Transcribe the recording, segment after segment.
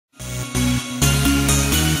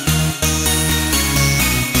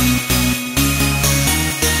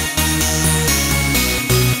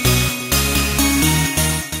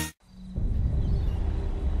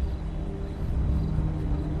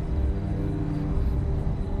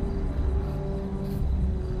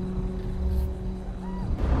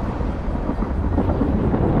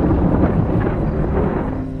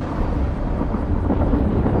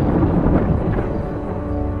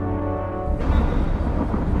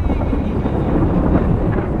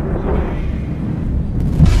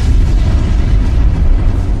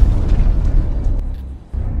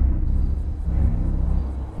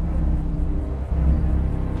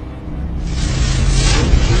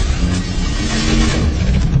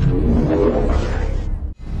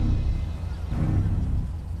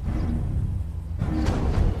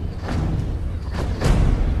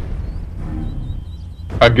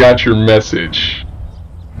I got your message.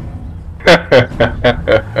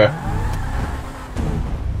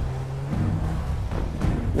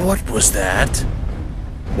 What was that?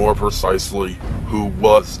 More precisely, who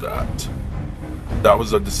was that? That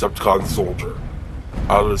was a Decepticon soldier.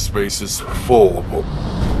 Outer space is full of them.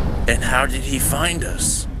 And how did he find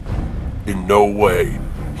us? In no way.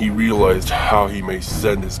 He realized how he may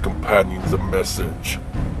send his companions a message.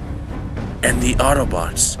 And the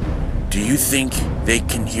Autobots, do you think they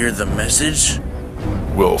can hear the message?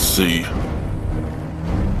 We'll see.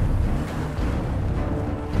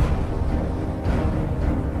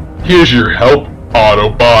 Here's your help,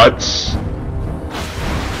 Autobots.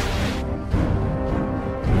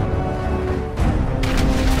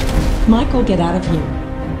 Michael, get out of here.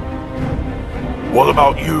 What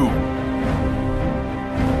about you?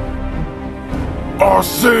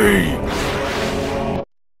 Arcee!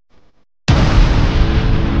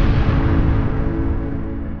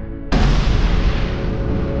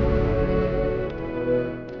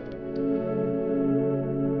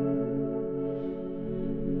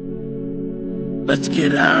 Let's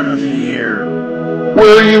get out of here.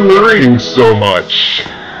 Where are you reading so much?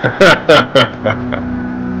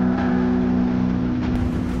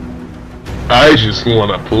 I just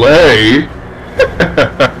wanna play.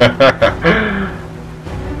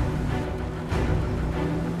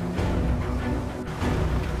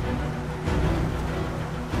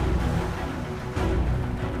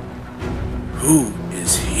 Who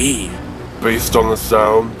is he? Based on the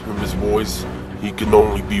sound of his voice, he can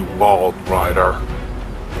only be Wildrider.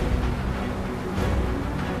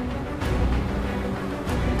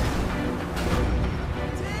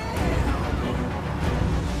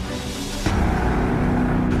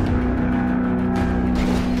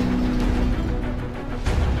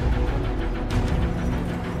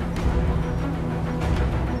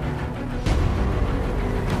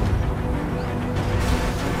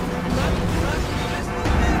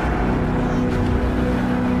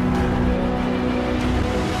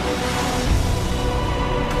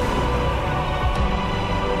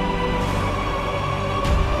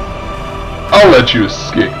 I'll let you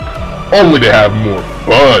escape, only to have more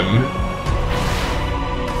fun.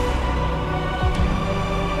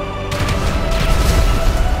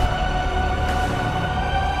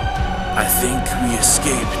 I think we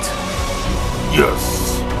escaped.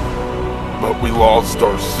 Yes, but we lost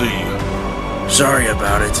Arcee. Sorry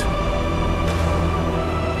about it.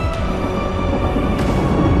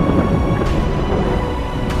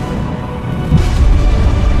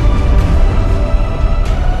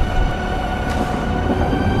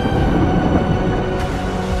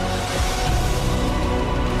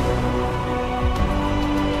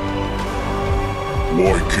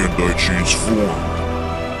 Why can't I change form?